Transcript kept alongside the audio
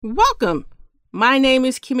Welcome. My name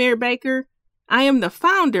is Kimera Baker. I am the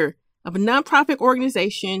founder of a nonprofit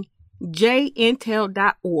organization,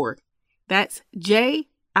 jintel.org. That's JINTEL.org,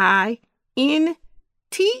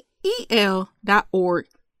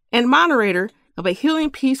 and moderator of a Healing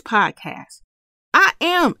Peace podcast. I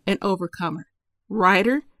am an overcomer,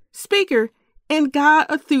 writer, speaker, and God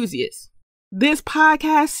enthusiast. This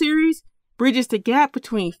podcast series bridges the gap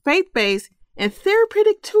between faith-based and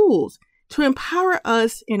therapeutic tools to empower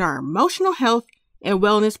us in our emotional health and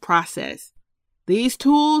wellness process. These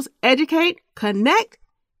tools educate, connect,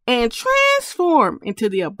 and transform into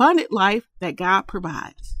the abundant life that God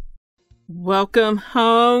provides. Welcome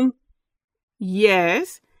home.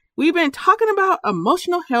 Yes, we've been talking about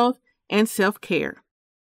emotional health and self-care.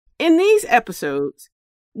 In these episodes,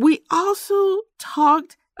 we also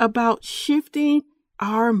talked about shifting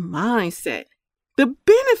our mindset. The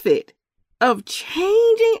benefit of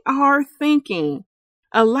changing our thinking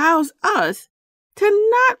allows us to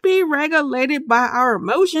not be regulated by our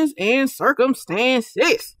emotions and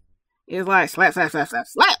circumstances. It's like slap, slap, slap, slap,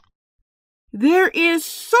 slap. There is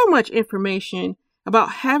so much information about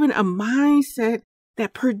having a mindset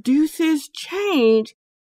that produces change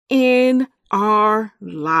in our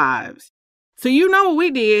lives. So you know what we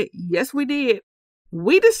did? Yes, we did.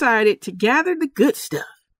 We decided to gather the good stuff,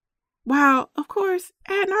 while, of course,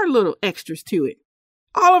 adding our little extras to it.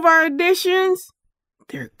 All of our additions,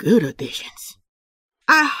 they're good additions.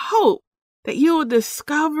 I hope that you'll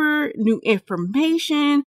discover new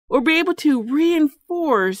information or be able to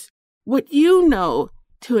reinforce what you know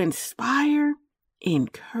to inspire,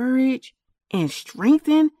 encourage, and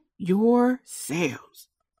strengthen yourselves.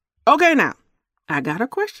 Okay, now, I got a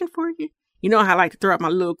question for you. You know how I like to throw out my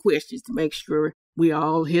little questions to make sure we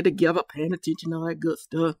all here together, paying attention, all that good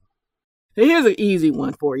stuff. Here's an easy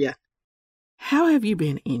one for you. How have you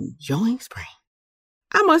been enjoying spring?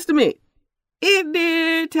 I must admit, it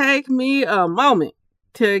did take me a moment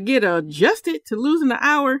to get adjusted to losing the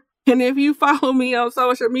hour. And if you follow me on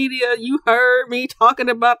social media, you heard me talking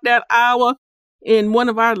about that hour in one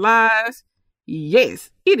of our lives.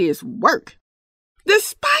 Yes, it is work.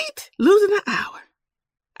 Despite losing the hour,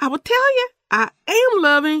 I will tell you, I am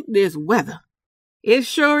loving this weather. It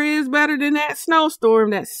sure is better than that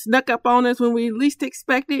snowstorm that snuck up on us when we least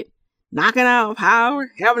expected, knocking out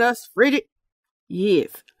power, having us frigid.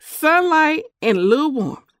 Yes, sunlight and a little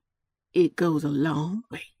warmth, it goes a long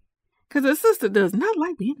way. Because a sister does not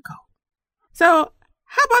like being cold. So,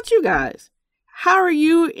 how about you guys? How are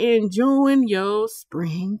you enjoying your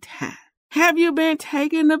springtime? Have you been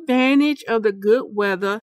taking advantage of the good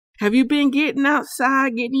weather? Have you been getting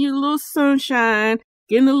outside, getting you a little sunshine,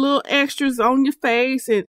 getting a little extras on your face,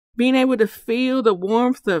 and being able to feel the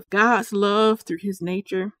warmth of God's love through his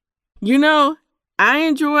nature? You know, I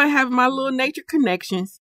enjoy having my little nature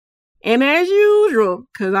connections. And as usual,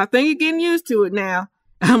 because I think you're getting used to it now,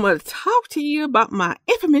 I'm going to talk to you about my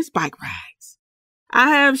infamous bike rides. I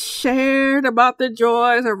have shared about the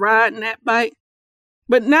joys of riding that bike.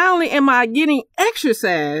 But not only am I getting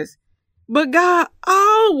exercise, but God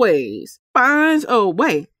always finds a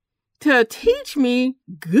way to teach me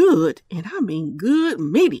good, and I mean good,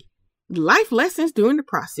 meaty, life lessons during the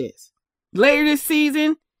process. Later this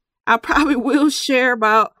season, I probably will share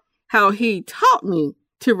about how he taught me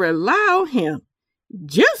to rely on him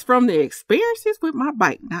just from the experiences with my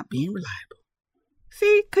bike not being reliable.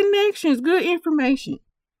 See, connections, good information.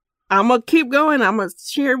 I'm going to keep going. I'm going to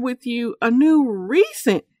share with you a new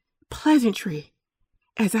recent pleasantry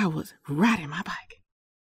as I was riding my bike.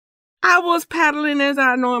 I was paddling as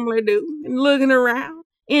I normally do and looking around,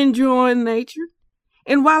 enjoying nature.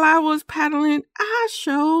 And while I was paddling, I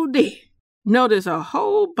sure did notice a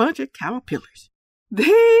whole bunch of caterpillars.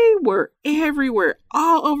 They were everywhere,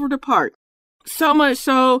 all over the park. So much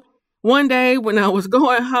so, one day when I was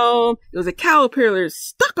going home, there was a caterpillar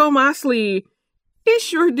stuck on my sleeve. It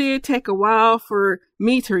sure did take a while for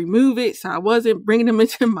me to remove it, so I wasn't bringing him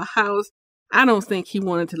into my house. I don't think he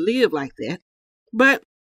wanted to live like that. But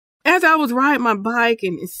as I was riding my bike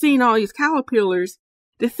and seeing all these caterpillars,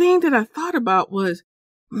 the thing that I thought about was,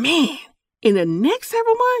 man, in the next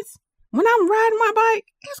several months, when I'm riding my bike,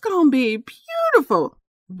 it's going to be beautiful.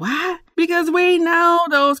 Why? Because we know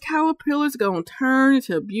those caterpillars going to turn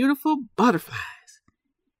into beautiful butterflies.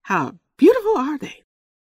 How beautiful are they?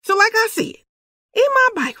 So like I said, in my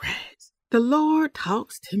bike rides, the Lord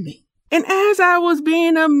talks to me. And as I was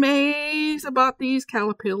being amazed about these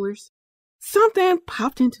caterpillars, something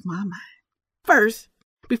popped into my mind. First,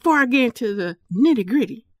 before I get into the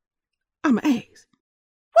nitty-gritty, I'm going to ask,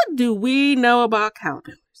 what do we know about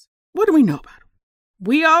caterpillars? What do we know about them?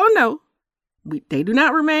 We all know They do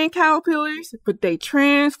not remain caterpillars, but they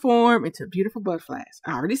transform into beautiful butterflies.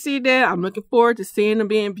 I already see that. I'm looking forward to seeing them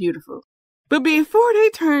being beautiful. But before they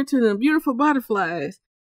turn to the beautiful butterflies,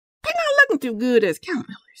 they're not looking too good as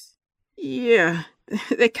caterpillars. Yeah,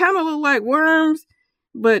 they kind of look like worms,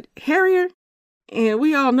 but hairier. And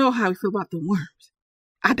we all know how we feel about the worms.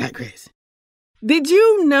 I digress. Did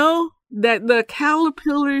you know that the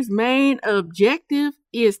caterpillar's main objective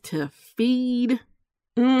is to feed?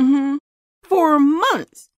 For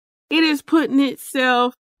months, it is putting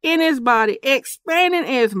itself in its body, expanding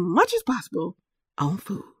as much as possible on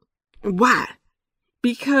food. Why?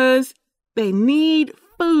 Because they need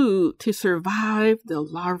food to survive the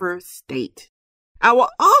larva state. I would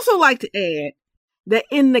also like to add that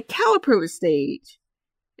in the caterpillar stage,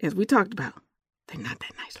 as we talked about, they're not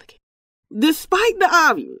that nice looking. Despite the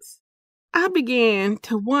obvious, I began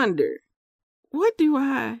to wonder, what do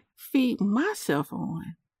I feed myself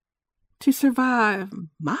on to survive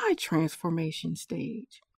my transformation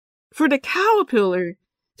stage? For the caterpillar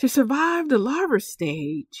to survive the larva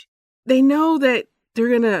stage, they know that they're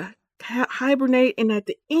going to hibernate, and at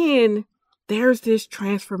the end, there's this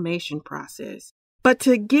transformation process. But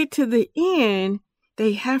to get to the end,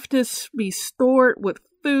 they have to be stored with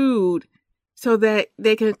food so that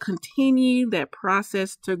they can continue that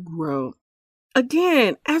process to grow.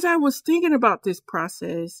 Again, as I was thinking about this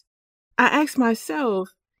process, I asked myself,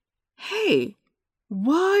 hey,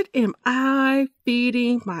 what am I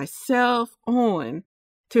feeding myself on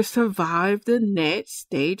to survive the next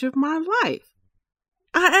stage of my life?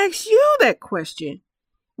 I ask you that question.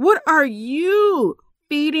 What are you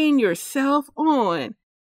feeding yourself on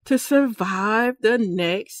to survive the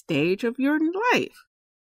next stage of your life?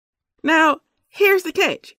 Now, here's the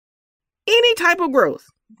catch. Any type of growth,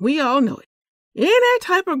 we all know it, any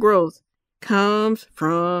type of growth comes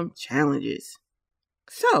from challenges.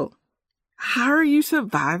 So, how are you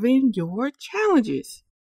surviving your challenges?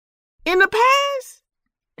 In the past,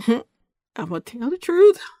 I'm going to tell the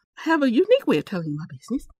truth. I have a unique way of telling you my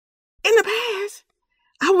business. In the past,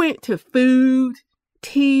 I went to food,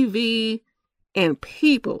 TV, and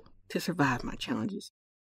people to survive my challenges.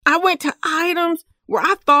 I went to items where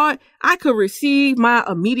I thought I could receive my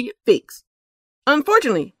immediate fix.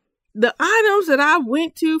 Unfortunately, the items that I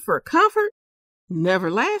went to for comfort never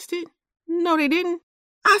lasted. No, they didn't.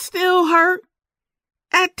 I still hurt.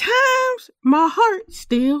 At times, my heart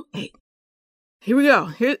still ached. Here we go.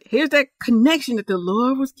 Here's that connection that the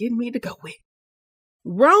Lord was getting me to go with.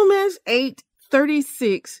 Romans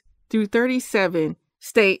 8:36 through 37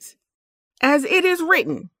 states, as it is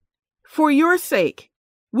written, for your sake,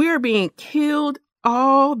 we are being killed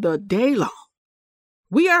all the day long.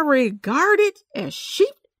 We are regarded as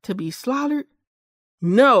sheep to be slaughtered.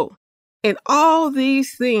 No, in all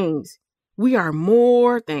these things, we are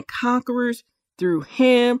more than conquerors through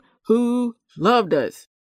him who loved us.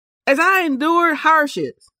 As I endured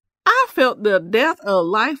hardships, I felt the death of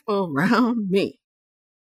life around me.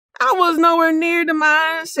 I was nowhere near the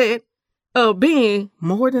mindset of being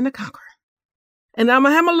more than a conqueror. And I'm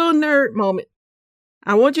going to have a little nerd moment.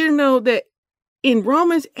 I want you to know that in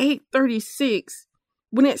Romans 8:36,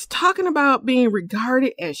 when it's talking about being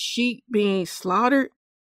regarded as sheep being slaughtered,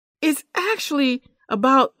 it's actually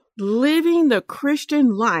about living the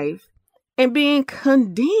Christian life and being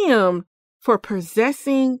condemned for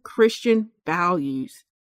possessing Christian values.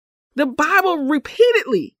 The Bible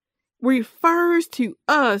repeatedly refers to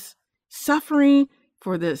us suffering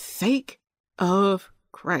for the sake of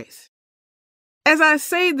Christ. As I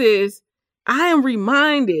say this, I am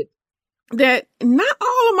reminded that not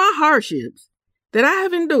all of my hardships that I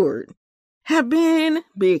have endured have been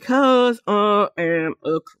because I am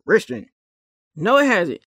a Christian. No, it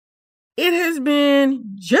hasn't. It has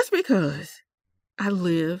been just because I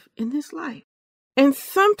live in this life. And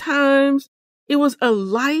sometimes it was a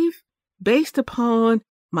life based upon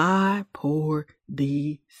my poor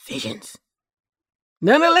decisions.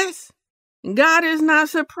 Nonetheless, God is not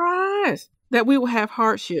surprised that we will have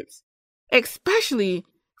hardships, especially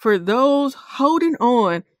for those holding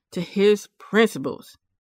on to his principles.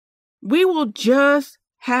 We will just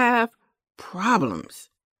have problems.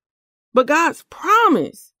 But God's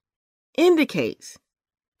promise indicates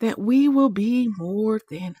that we will be more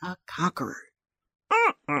than a conqueror.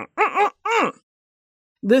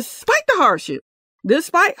 Despite the hardship,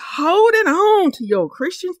 despite holding on to your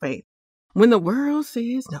Christian faith when the world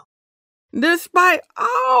says no, despite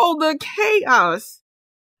all the chaos,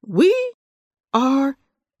 we are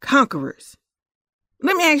conquerors.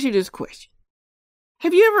 Let me ask you this question.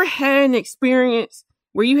 Have you ever had an experience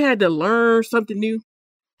where you had to learn something new,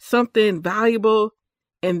 something valuable,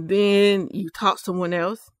 and then you taught someone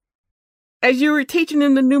else? as you were teaching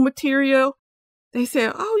them the new material, they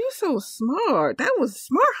said, "Oh, you're so smart. That was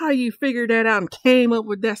smart how you figured that out and came up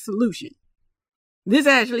with that solution." This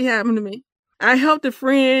actually happened to me. I helped a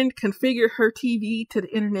friend configure her TV to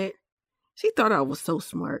the internet. She thought I was so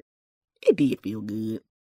smart. It did feel good.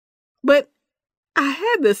 But I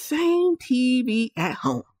had the same TV at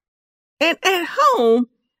home. And at home,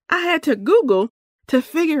 I had to Google to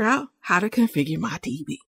figure out how to configure my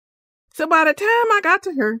TV. So by the time I got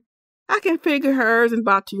to her, I configured hers in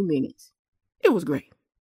about 2 minutes. It was great.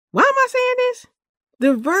 Why am I saying this?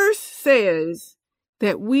 The verse says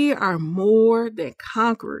that we are more than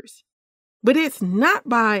conquerors, but it's not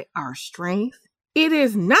by our strength. It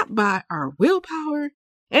is not by our willpower,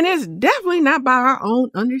 and it's definitely not by our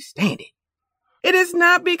own understanding. It is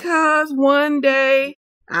not because one day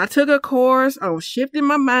I took a course on shifting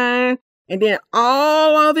my mind, and then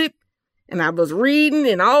all of it, and I was reading,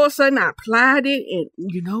 and all of a sudden I applied it, and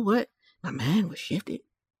you know what? My mind was shifted.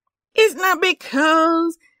 It's not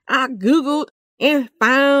because I Googled and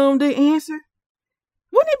found the answer.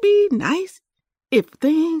 Wouldn't it be nice if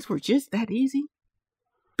things were just that easy?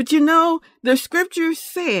 But you know, the scripture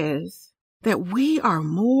says that we are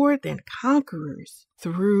more than conquerors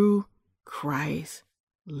through Christ's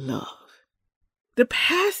love. The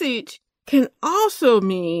passage can also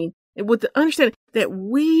mean, with the understanding, that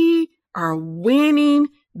we are winning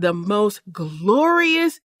the most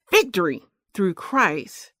glorious victory through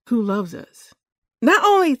Christ who loves us. Not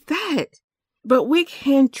only that, but we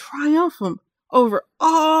can triumph over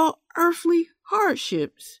all earthly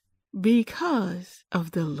hardships because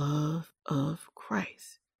of the love of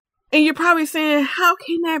Christ. And you're probably saying, how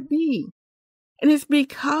can that be? And it's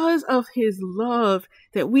because of his love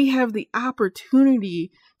that we have the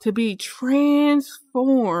opportunity to be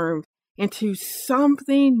transformed into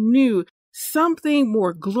something new, something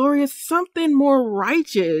more glorious, something more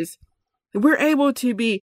righteous. We're able to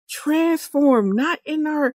be transformed, not in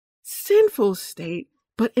our sinful state,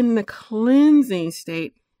 but in the cleansing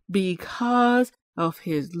state because of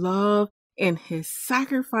his love and his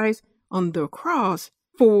sacrifice on the cross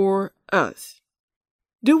for us.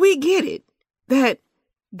 Do we get it? That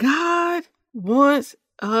God wants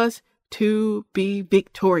us to be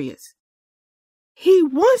victorious. He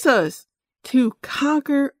wants us to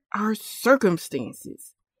conquer our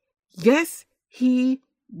circumstances. Yes, he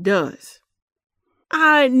does.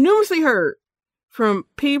 I numerously heard from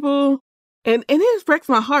people, and it breaks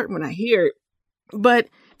my heart when I hear it, but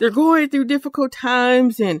they're going through difficult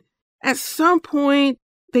times, and at some point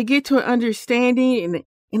they get to an understanding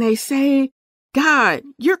and they say, God,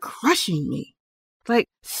 you're crushing me. Like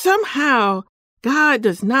somehow God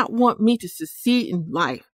does not want me to succeed in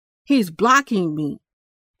life. He's blocking me.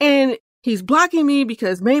 And he's blocking me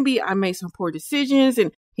because maybe I made some poor decisions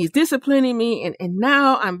and he's disciplining me. And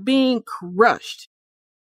now I'm being crushed.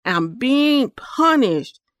 I'm being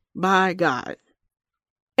punished by God.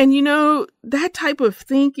 And you know, that type of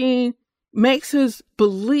thinking makes us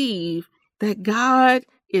believe that God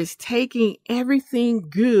is taking everything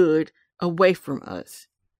good away from us.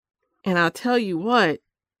 And I'll tell you what,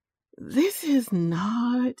 this is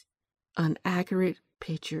not an accurate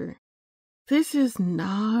picture. This is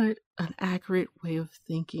not an accurate way of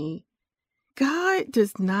thinking. God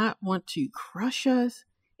does not want to crush us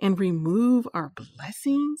and remove our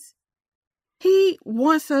blessings. He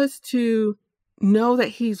wants us to know that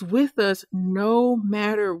he's with us no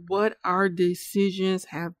matter what our decisions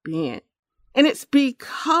have been. And it's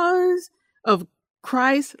because of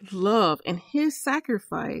Christ's love and his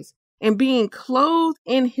sacrifice and being clothed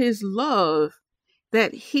in his love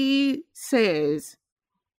that he says,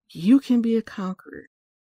 you can be a conqueror.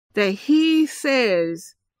 That he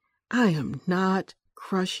says, I am not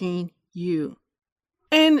crushing you.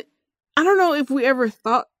 And I don't know if we ever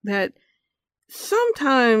thought that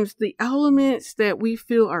sometimes the elements that we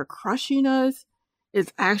feel are crushing us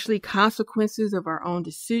is actually consequences of our own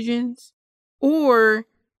decisions, or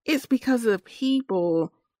it's because of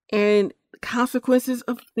people and consequences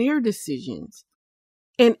of their decisions.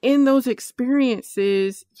 And in those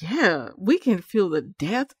experiences, we can feel the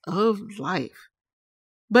death of life.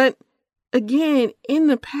 But again, in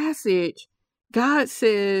the passage, God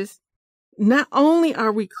says, not only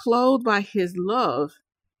are we clothed by his love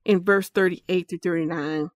in verse 38 to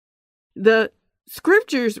 39, the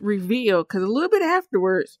scriptures reveal, because a little bit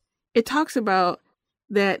afterwards, it talks about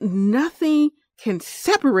that nothing can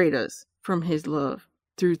separate us from his love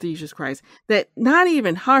through Jesus Christ. That not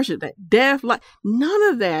even hardship, that death, life, none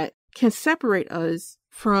of that can separate us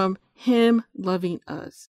from him loving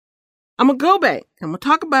us. I'm going to go back. I'm going to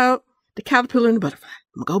talk about the caterpillar and the butterfly.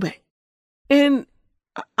 I'm going to go back. And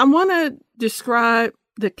I want to describe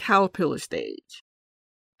the caterpillar stage.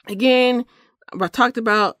 Again, I talked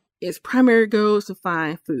about its primary goal is to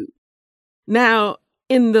find food. Now,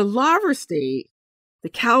 in the larva stage, the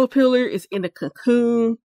caterpillar is in a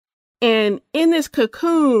cocoon. And in this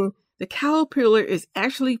cocoon, the caterpillar is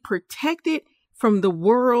actually protected from the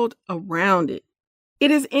world around it. It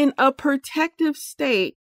is in a protective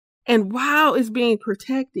state. And while it's being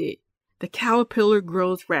protected, the caterpillar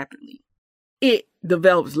grows rapidly. It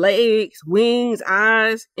develops legs, wings,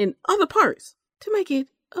 eyes, and other parts to make it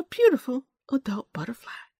a beautiful adult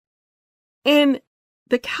butterfly. And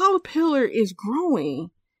the caterpillar is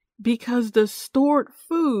growing because the stored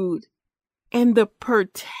food and the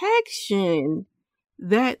protection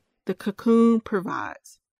that the cocoon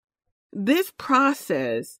provides. This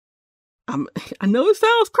process, I know it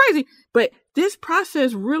sounds crazy, but this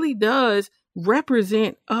process really does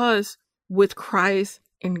represent us with Christ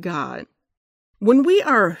and God. When we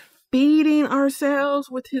are feeding ourselves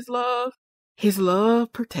with His love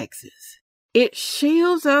protects us. It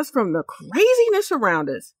shields us from the craziness around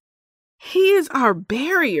us. He is our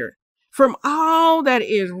barrier from all that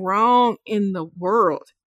is wrong in the world.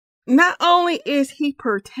 Not only is He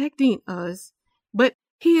protecting us, but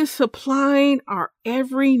He is supplying our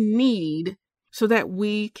every need so that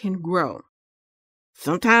we can grow.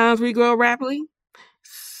 Sometimes we grow rapidly.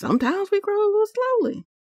 Sometimes we grow a little slowly.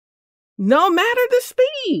 No matter the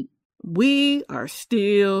speed, we are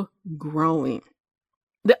still growing.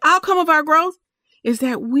 The outcome of our growth is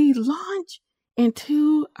that we launch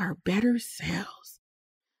into our better selves.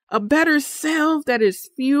 A better self that is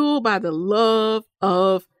fueled by the love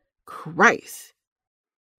of Christ.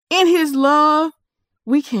 In His love,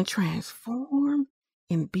 we can transform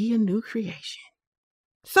and be a new creation.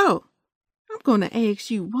 So, I'm going to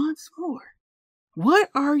ask you once more, what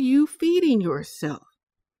are you feeding yourself?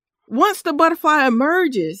 Once the butterfly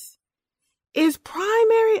emerges, its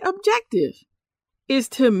primary objective is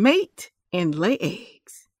to mate and lay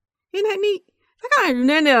eggs. Isn't that neat? Like, I ain't do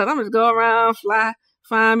nothing else. I'm just go around, fly,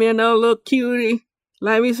 find me another little cutie,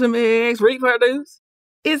 lay me some eggs, reproduce.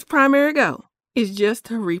 Its primary goal is just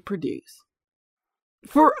to reproduce.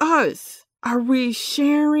 For us, are we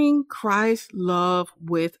sharing Christ's love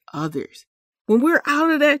with others? When we're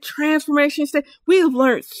out of that transformation state, we've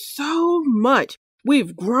learned so much.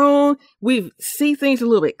 We've grown. We see things a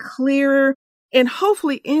little bit clearer. And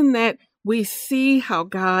hopefully in that, we see how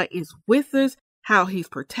God is with us, how He's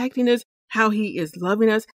protecting us, how He is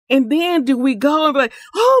loving us. And then do we go and be like,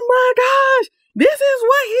 oh my gosh, this is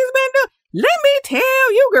what He's been doing. Let me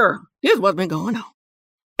tell you, girl, this is what's been going on.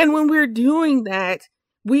 And when we're doing that,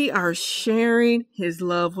 we are sharing His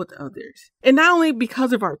love with others. And not only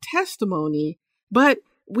because of our testimony, but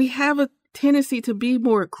we have a tendency to be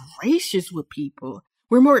more gracious with people.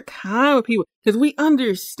 We're more kind with people because we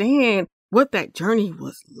understand what that journey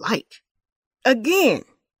was like. Again,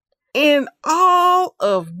 in all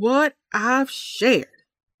of what I've shared,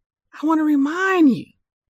 I want to remind you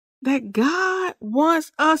that God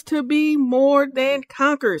wants us to be more than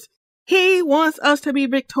conquerors. He wants us to be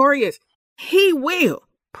victorious. He will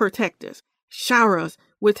protect us, shower us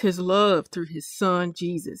with His love through His Son,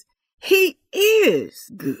 Jesus. He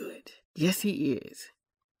is good. Yes, He is.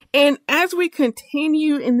 And as we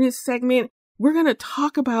continue in this segment, we're going to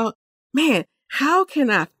talk about, man, how can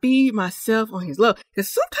I feed myself on His love? Because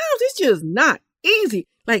sometimes it's just not easy.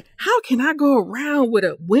 Like, how can I go around with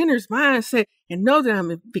a winner's mindset and know that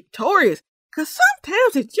I'm victorious? Because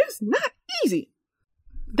sometimes it's just not easy.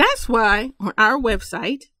 That's why on our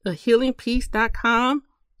website, thehealingpeace.com,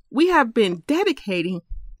 we have been dedicating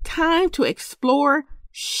time to explore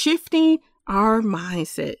shifting our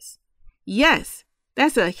mindsets. Yes,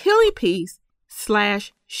 that's a healing piece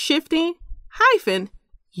 /shifting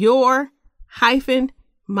your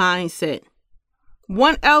mindset.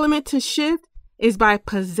 One element to shift is by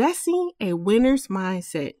possessing a winner's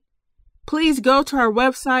mindset. Please go to our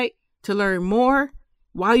website to learn more.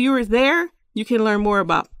 While you are there, you can learn more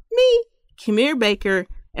about me, Kimir Baker,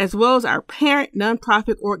 as well as our parent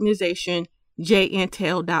nonprofit organization,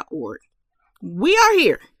 jintel.org. We are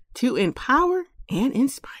here to empower and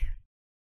inspire.